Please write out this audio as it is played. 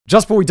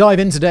Just before we dive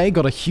in today,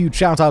 got a huge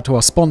shout out to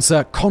our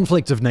sponsor,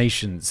 Conflict of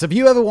Nations. Have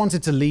you ever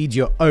wanted to lead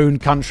your own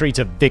country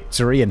to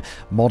victory in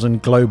modern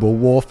global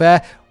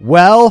warfare?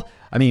 Well,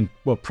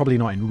 probably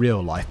not in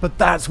real life, but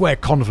that's where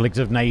Conflict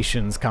of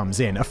Nations comes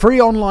in. A free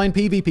online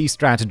PvP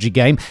strategy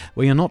game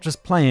where you're not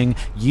just playing,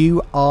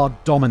 you are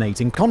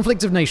dominating.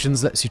 Conflict of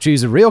Nations lets you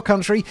choose a real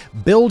country,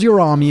 build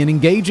your army, and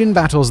engage in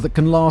battles that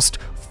can last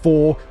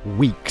 4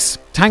 weeks.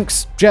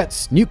 Tanks,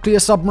 jets, nuclear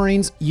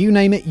submarines, you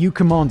name it, you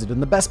command it. And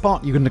the best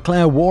part, you can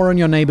declare war on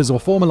your neighbors or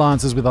form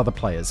alliances with other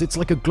players. It's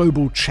like a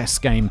global chess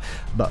game,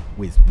 but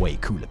with way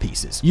cooler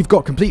pieces. You've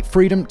got complete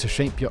freedom to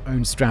shape your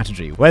own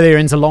strategy. Whether you're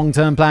into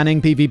long-term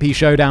planning, PvP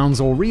showdowns,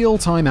 or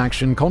real-time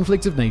action,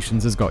 Conflict of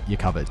Nations has got you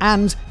covered.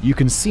 And you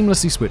can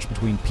seamlessly switch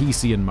between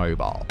PC and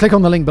mobile. Click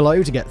on the link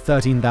below to get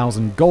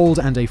 13,000 gold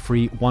and a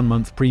free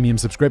 1-month premium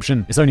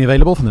subscription. It's only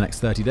available for the next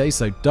 30 days,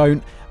 so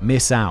don't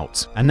miss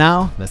out. And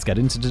now, let's get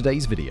into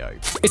today's video.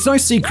 It's no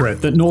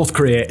secret that North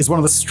Korea is one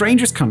of the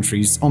strangest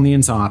countries on the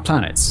entire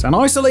planet. An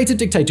isolated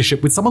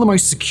dictatorship with some of the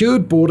most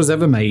secured borders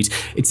ever made,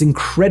 it's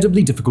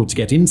incredibly difficult to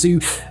get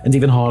into and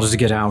even harder to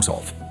get out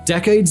of.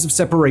 Decades of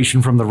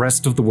separation from the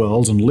rest of the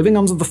world and living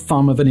under the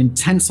thumb of an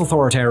intense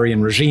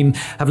authoritarian regime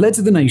have led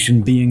to the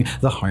nation being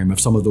the home of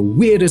some of the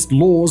weirdest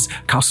laws,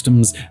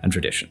 customs, and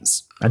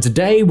traditions. And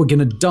today we're going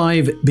to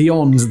dive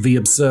beyond the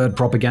absurd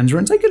propaganda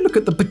and take a look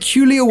at the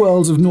peculiar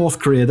world of North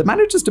Korea that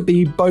manages to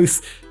be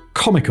both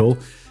comical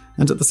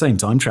and at the same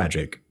time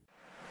tragic.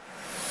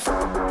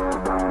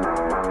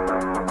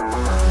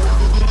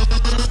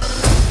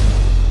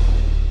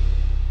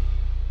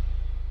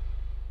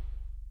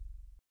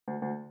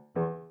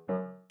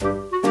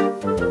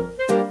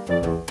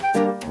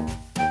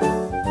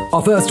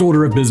 Our first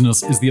order of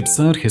business is the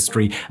absurd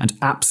history and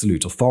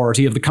absolute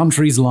authority of the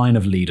country's line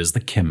of leaders,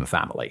 the Kim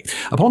family.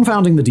 Upon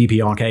founding the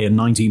DPRK in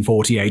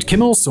 1948,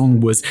 Kim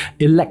Il-sung was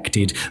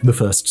elected the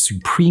first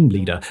supreme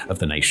leader of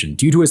the nation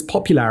due to his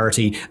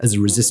popularity as a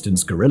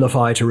resistance guerrilla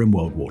fighter in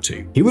World War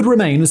II. He would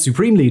remain a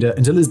supreme leader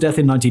until his death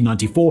in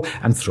 1994,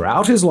 and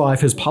throughout his life,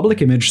 his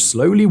public image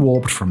slowly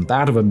warped from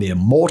that of a mere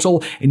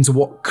mortal into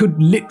what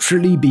could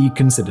literally be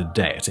considered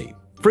deity.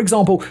 For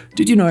example,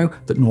 did you know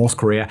that North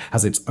Korea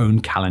has its own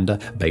calendar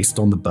based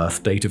on the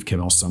birth date of Kim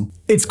Il-sung?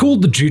 It's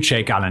called the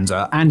Juche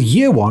calendar, and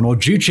year 1, or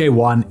Juche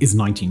 1, is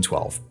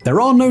 1912. There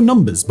are no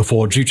numbers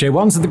before Juche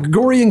 1, so the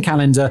Gregorian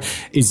calendar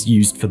is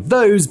used for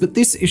those, but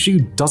this issue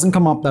doesn't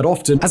come up that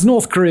often, as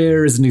North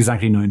Korea isn't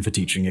exactly known for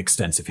teaching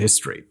extensive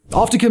history.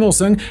 After Kim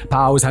Il-sung,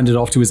 power was handed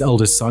off to his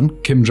eldest son,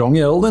 Kim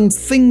Jong-il, and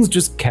things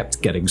just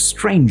kept getting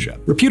stranger.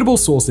 Reputable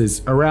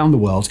sources around the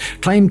world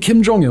claim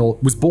Kim Jong-il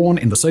was born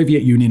in the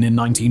Soviet Union in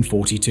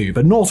 1940.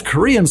 But North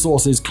Korean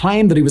sources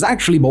claim that he was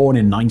actually born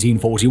in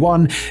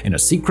 1941 in a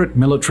secret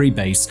military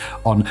base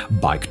on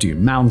Baekdu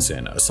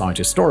Mountain, a site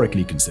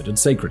historically considered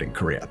sacred in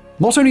Korea.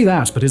 Not only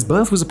that, but his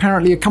birth was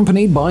apparently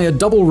accompanied by a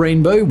double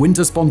rainbow,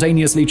 winter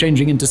spontaneously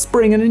changing into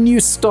spring, and a new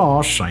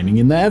star shining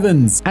in the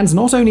heavens. And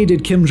not only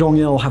did Kim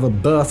Jong-il have a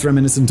birth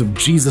reminiscent of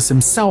Jesus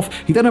himself,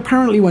 he then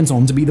apparently went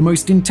on to be the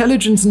most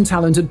intelligent and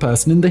talented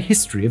person in the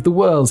history of the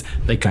world.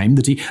 They claim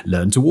that he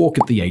learned to walk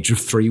at the age of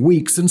 3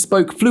 weeks and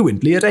spoke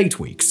fluently at 8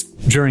 weeks.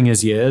 During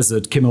his years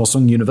at Kim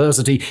Il-sung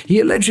University, he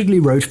allegedly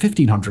wrote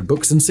 1,500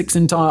 books and 6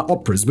 entire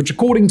operas, which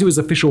according to his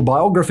official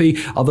biography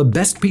are the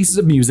best pieces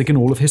of music in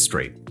all of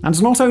history.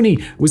 And not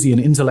only was he an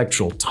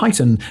intellectual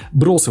titan,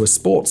 but also a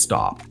sports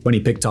star. When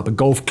he picked up a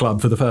golf club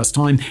for the first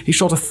time, he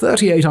shot a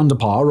 38 under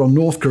par on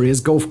North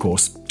Korea's golf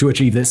course. To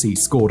achieve this, he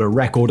scored a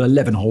record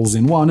 11 holes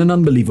in one, an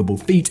unbelievable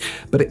feat,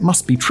 but it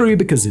must be true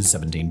because his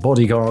 17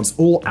 bodyguards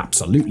all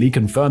absolutely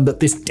confirmed that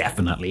this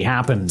definitely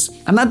happened.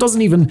 And that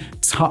doesn't even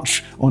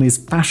touch on his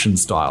fashion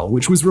style,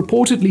 which was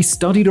reportedly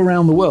studied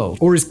around the world,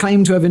 or is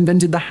claimed to have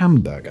invented the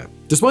hamburger.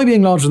 Despite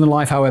being larger than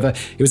life, however,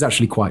 he was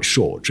actually quite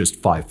short,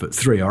 just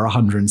 5'3" or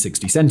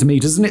 160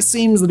 centimeters, and it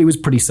seems that he was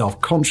pretty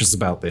self-conscious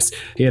about this.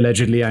 He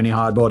allegedly only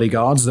hired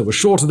bodyguards that were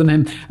shorter than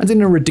him, and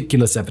in a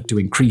ridiculous effort to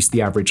increase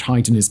the average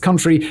height in his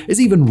country, is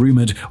even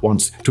rumored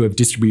once to have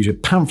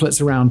distributed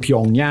pamphlets around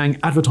Pyongyang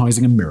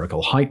advertising a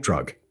miracle height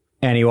drug.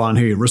 Anyone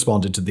who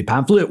responded to the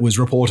pamphlet was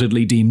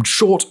reportedly deemed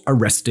short,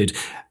 arrested,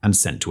 and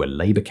sent to a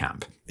labor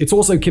camp. It's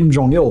also Kim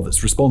Jong-il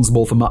that's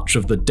responsible for much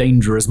of the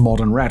dangerous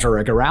modern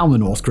rhetoric around the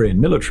North Korean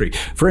military.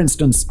 For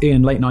instance,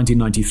 in late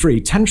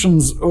 1993,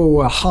 tensions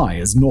were high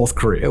as North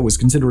Korea was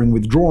considering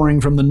withdrawing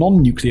from the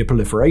Non-Nuclear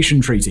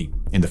Proliferation Treaty.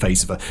 In the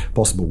face of a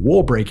possible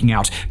war breaking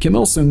out, Kim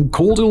Il-sung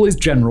called all his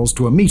generals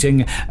to a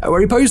meeting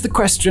where he posed the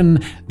question,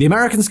 "The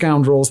American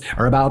scoundrels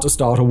are about to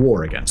start a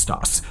war against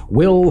us.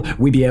 Will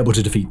we be able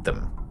to defeat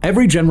them?"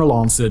 Every general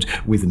answered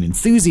with an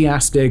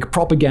enthusiastic,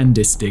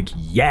 propagandistic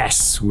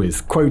yes,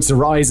 with quotes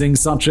arising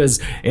such as,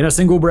 "In a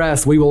single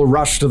breath, we will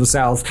rush to the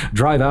south,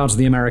 drive out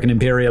the American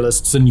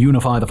imperialists, and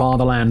unify the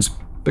fatherland."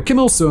 But Kim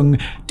Il-sung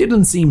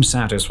didn't seem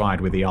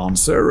satisfied with the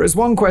answer, as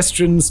one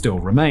question still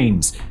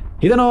remains.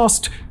 He then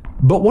asked,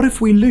 "But what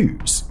if we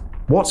lose?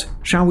 What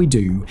shall we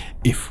do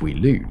if we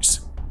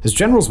lose?" His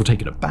generals were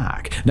taken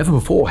aback. Never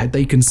before had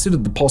they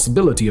considered the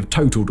possibility of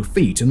total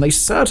defeat, and they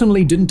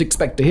certainly didn't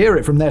expect to hear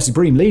it from their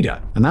supreme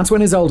leader. And that's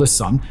when his eldest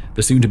son,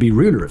 the soon-to-be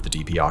ruler of the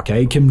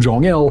DPRK, Kim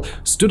Jong-il,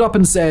 stood up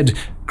and said,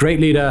 "Great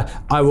leader,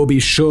 I will be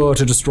sure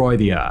to destroy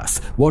the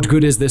Earth. What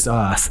good is this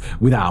Earth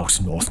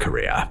without North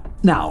Korea?"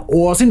 Now,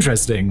 what's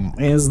interesting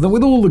is that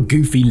with all the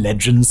goofy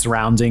legends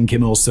surrounding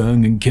Kim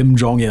Il-sung and Kim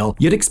Jong-il,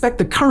 you'd expect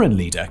the current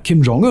leader,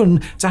 Kim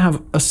Jong-un, to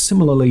have a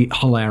similarly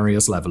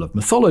hilarious level of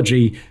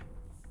mythology,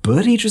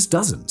 but he just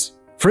doesn't.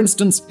 For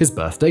instance, his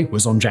birthday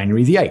was on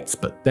January the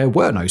 8th, but there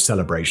were no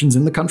celebrations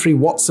in the country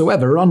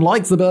whatsoever,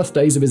 unlike the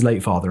birthdays of his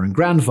late father and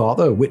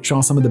grandfather, which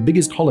are some of the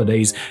biggest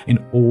holidays in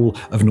all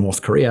of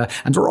North Korea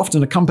and are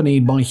often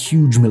accompanied by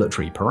huge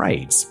military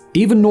parades.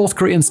 Even North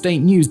Korean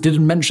state news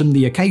didn't mention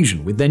the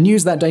occasion, with their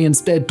news that day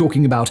instead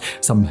talking about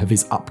some of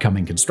his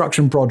upcoming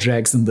construction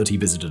projects and that he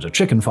visited a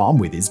chicken farm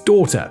with his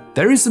daughter.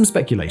 There is some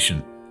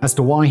speculation as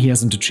to why he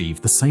hasn't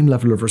achieved the same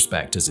level of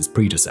respect as his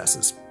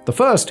predecessors. The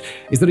first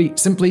is that he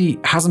simply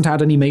hasn't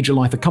had any major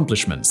life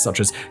accomplishments, such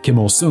as Kim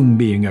Il-sung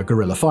being a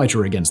guerrilla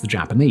fighter against the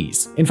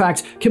Japanese. In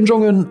fact, Kim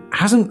Jong-un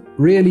hasn't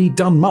really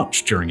done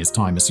much during his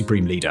time as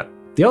supreme leader.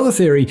 The other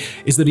theory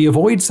is that he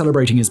avoids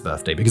celebrating his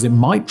birthday because it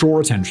might draw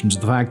attention to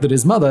the fact that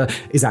his mother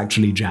is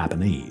actually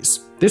Japanese.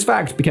 This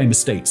fact became a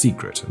state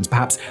secret, and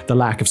perhaps the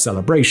lack of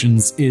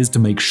celebrations is to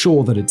make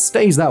sure that it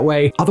stays that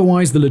way,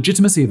 otherwise the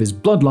legitimacy of his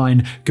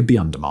bloodline could be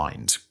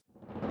undermined.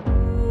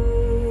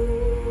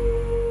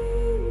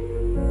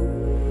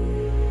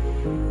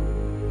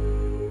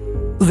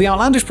 The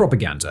outlandish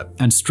propaganda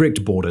and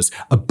strict borders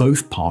are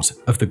both part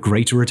of the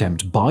greater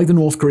attempt by the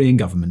North Korean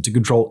government to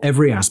control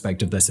every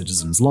aspect of their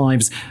citizens'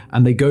 lives,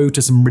 and they go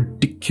to some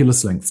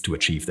ridiculous lengths to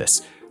achieve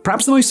this.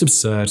 Perhaps the most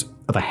absurd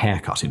are the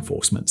haircut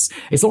enforcements.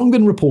 It's long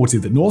been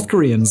reported that North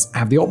Koreans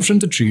have the option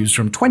to choose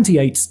from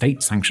 28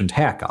 state-sanctioned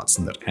haircuts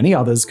and that any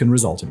others can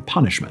result in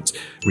punishment.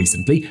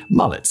 Recently,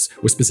 mullets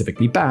were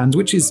specifically banned,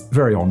 which is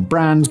very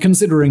on-brand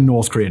considering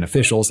North Korean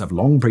officials have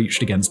long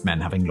preached against men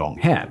having long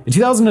hair. In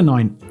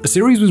 2009, a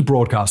series was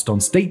broadcast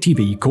on state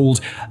TV called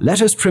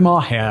 "Let Us Trim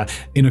Our Hair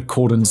in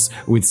Accordance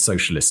with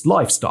Socialist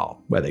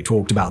Lifestyle," where they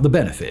talked about the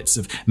benefits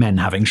of men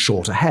having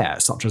shorter hair,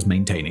 such as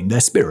maintaining their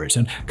spirit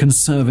and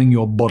conserving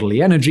your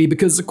bodily energy,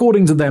 because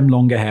according to them,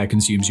 longer hair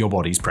consumes your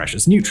body's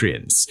precious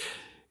nutrients.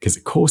 Because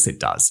of course it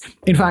does.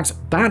 In fact,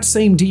 that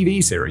same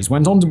TV series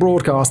went on to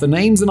broadcast the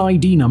names and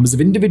ID numbers of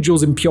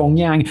individuals in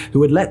Pyongyang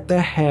who had let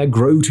their hair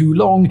grow too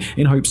long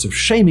in hopes of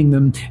shaming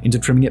them into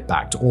trimming it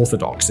back to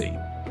orthodoxy.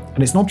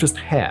 And it's not just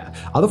hair.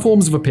 Other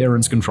forms of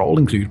appearance control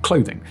include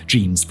clothing.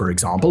 Jeans, for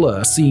example,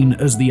 are seen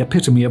as the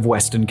epitome of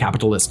Western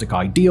capitalistic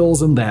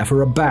ideals and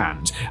therefore are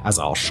banned, as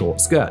are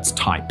short skirts,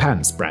 tight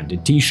pants,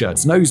 branded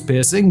t-shirts, nose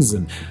piercings,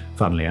 and,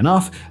 funnily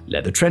enough,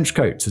 leather trench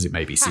coats, as it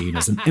may be seen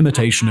as an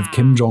imitation of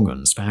Kim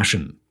Jong-un's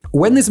fashion.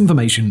 When this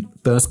information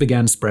first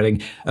began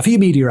spreading, a few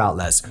media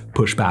outlets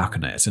pushed back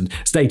on it and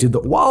stated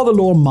that while the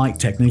law might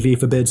technically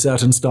forbid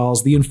certain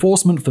styles, the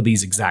enforcement for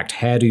these exact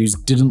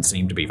hairdos didn't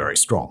seem to be very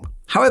strong.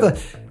 However,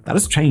 that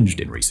has changed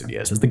in recent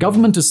years as the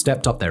government has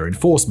stepped up their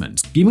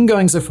enforcement, even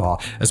going so far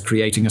as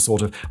creating a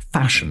sort of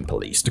fashion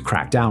police to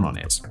crack down on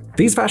it.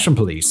 These fashion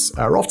police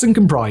are often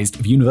comprised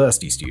of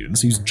university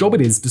students whose job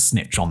it is to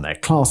snitch on their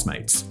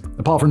classmates.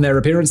 Apart from their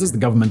appearances, the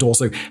government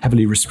also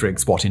heavily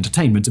restricts what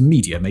entertainment and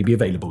media may be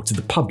available to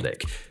the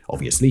public.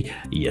 Obviously,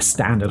 your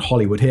standard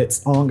Hollywood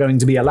hits aren't going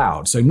to be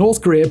allowed, so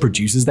North Korea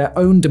produces their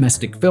own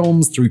domestic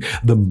films through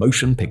the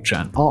Motion Picture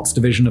and Arts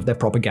Division of their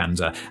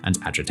Propaganda and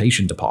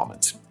Agitation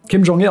Department.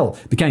 Kim Jong-il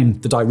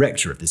became the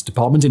director of this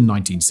department in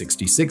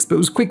 1966, but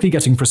was quickly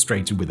getting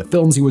frustrated with the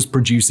films he was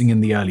producing in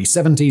the early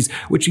 70s,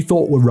 which he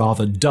thought were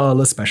rather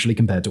dull, especially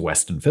compared to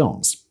Western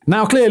films.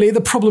 Now, clearly,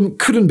 the problem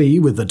couldn't be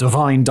with the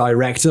divine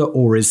director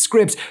or his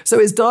script, so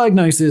his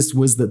diagnosis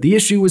was that the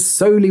issue was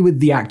solely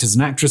with the actors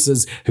and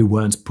actresses who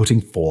weren't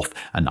putting forth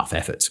enough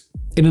effort.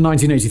 In a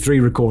 1983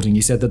 recording,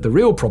 he said that the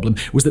real problem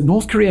was that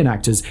North Korean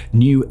actors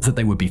knew that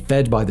they would be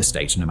fed by the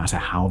state no matter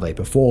how they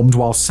performed,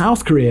 while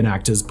South Korean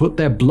actors put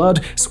their blood,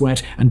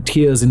 sweat, and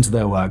tears into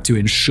their work to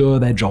ensure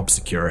their job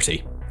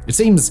security. It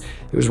seems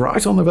he was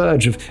right on the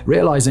verge of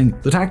realizing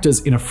that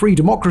actors in a free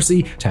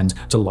democracy tend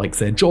to like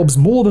their jobs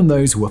more than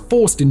those who are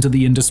forced into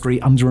the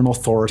industry under an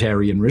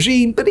authoritarian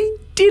regime, but he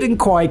didn't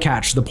quite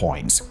catch the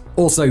point.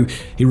 Also,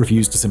 he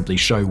refused to simply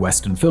show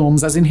Western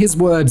films, as in his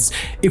words,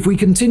 "If we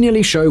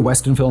continually show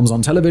Western films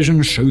on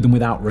television, show them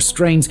without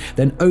restraint,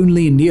 then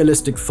only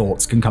nihilistic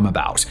thoughts can come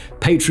about.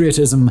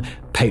 Patriotism,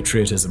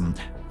 patriotism,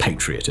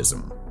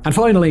 patriotism." And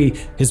finally,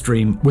 his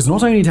dream was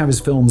not only to have his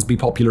films be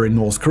popular in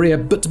North Korea,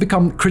 but to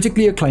become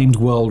critically acclaimed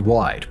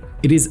worldwide.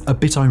 It is a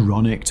bit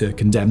ironic to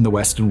condemn the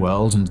Western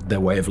world and their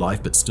way of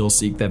life but still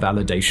seek their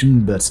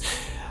validation, but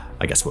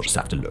I guess we'll just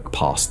have to look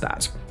past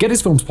that. Get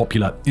his films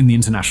popular in the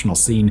international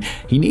scene,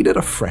 he needed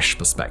a fresh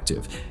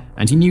perspective,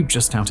 and he knew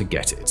just how to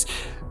get it,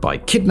 by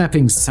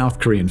kidnapping South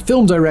Korean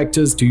film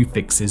directors to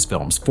fix his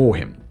films for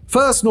him.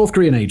 First, North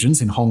Korean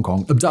agents in Hong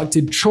Kong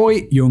abducted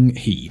Choi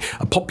Young-hee,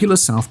 a popular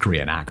South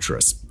Korean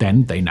actress.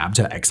 Then they nabbed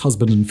her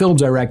ex-husband and film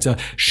director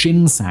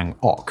Shin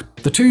Sang-ok.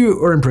 The two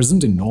were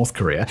imprisoned in North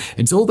Korea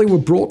until they were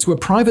brought to a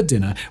private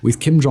dinner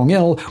with Kim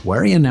Jong-il,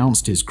 where he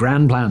announced his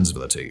grand plans for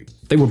the two.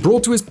 They were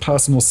brought to his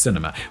personal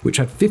cinema, which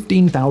had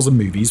 15,000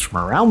 movies from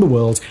around the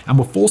world, and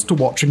were forced to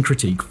watch and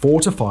critique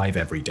 4 to 5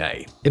 every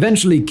day.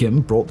 Eventually,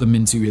 Kim brought them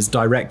into his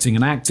directing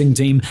and acting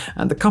team,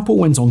 and the couple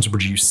went on to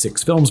produce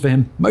 6 films for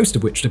him, most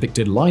of which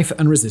depicted life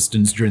and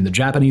resistance during the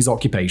Japanese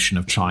occupation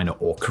of China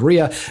or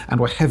Korea, and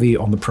were heavy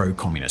on the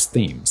pro-communist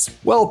themes.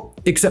 Well,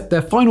 except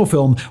their final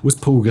film was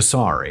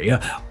Pulgasari,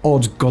 an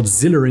odd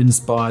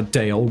Godzilla-inspired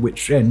tale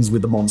which ends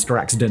with the monster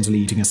accidentally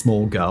eating a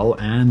small girl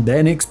and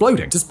then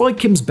exploding. Despite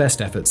Kim's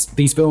best efforts,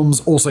 these films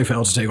also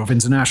failed to take off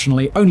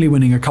internationally, only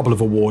winning a couple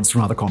of awards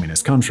from other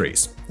communist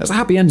countries. There's a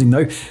happy ending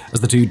though, as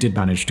the two did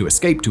manage to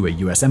escape to a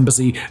US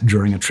embassy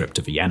during a trip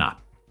to Vienna.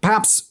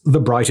 Perhaps the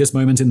brightest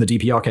moment in the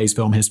DPRK's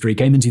film history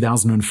came in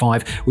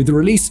 2005 with the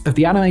release of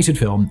the animated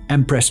film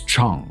Empress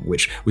Chung,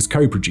 which was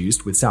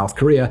co-produced with South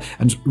Korea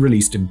and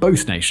released in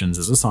both nations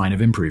as a sign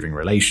of improving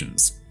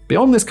relations.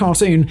 Beyond this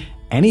cartoon,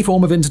 any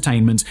form of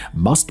entertainment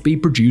must be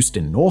produced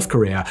in North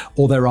Korea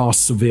or there are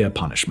severe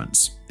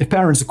punishments. If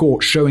parents are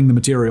caught showing the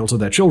material to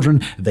their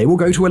children, they will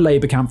go to a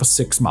labor camp for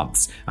 6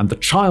 months, and the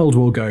child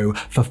will go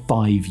for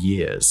 5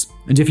 years.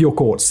 And if you're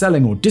caught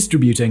selling or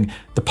distributing,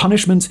 the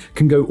punishment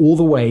can go all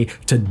the way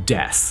to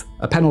death,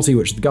 a penalty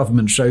which the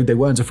government showed they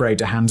weren't afraid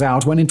to hand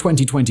out when in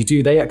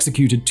 2022 they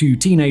executed 2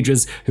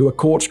 teenagers who were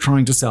caught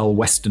trying to sell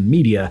Western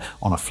media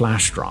on a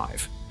flash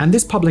drive. And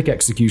this public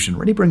execution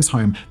really brings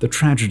home the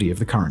tragedy of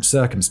the current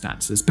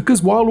circumstances,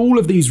 because while all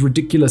of these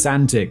ridiculous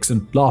antics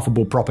and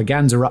laughable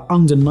propaganda are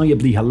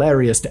undeniably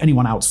hilarious to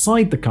anyone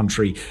outside the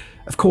country,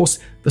 of course,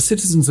 the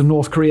citizens of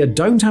North Korea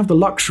don't have the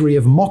luxury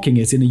of mocking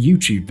it in a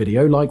YouTube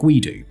video like we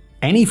do.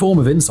 Any form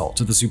of insult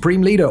to the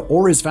supreme leader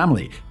or his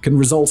family can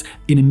result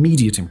in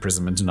immediate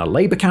imprisonment in a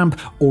labor camp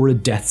or a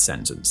death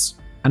sentence.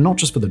 And not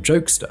just for the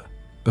jokester,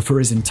 but for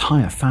his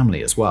entire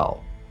family as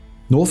well.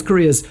 North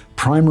Korea's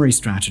primary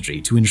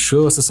strategy to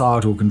ensure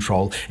societal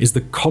control is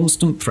the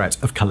constant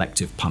threat of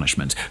collective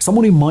punishment.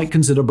 Someone who might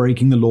consider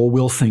breaking the law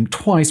will think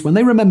twice when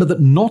they remember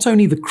that not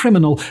only the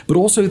criminal, but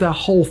also their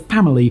whole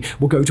family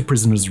will go to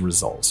prison as a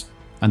result.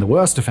 And the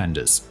worst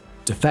offenders,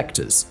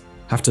 defectors,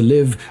 have to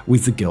live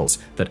with the guilt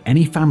that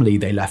any family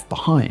they left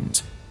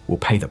behind will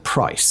pay the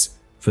price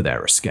for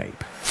their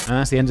escape. And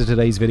that's the end of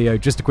today's video.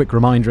 Just a quick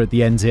reminder at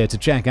the end here to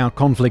check out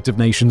Conflict of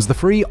Nations, the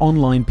free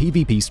online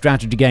PvP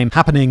strategy game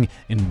happening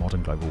in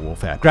modern global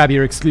warfare. Grab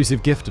your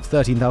exclusive gift of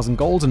 13,000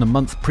 gold and a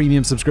month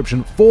premium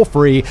subscription for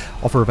free.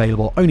 Offer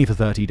available only for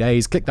 30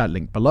 days. Click that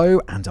link below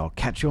and I'll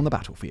catch you on the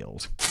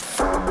battlefield.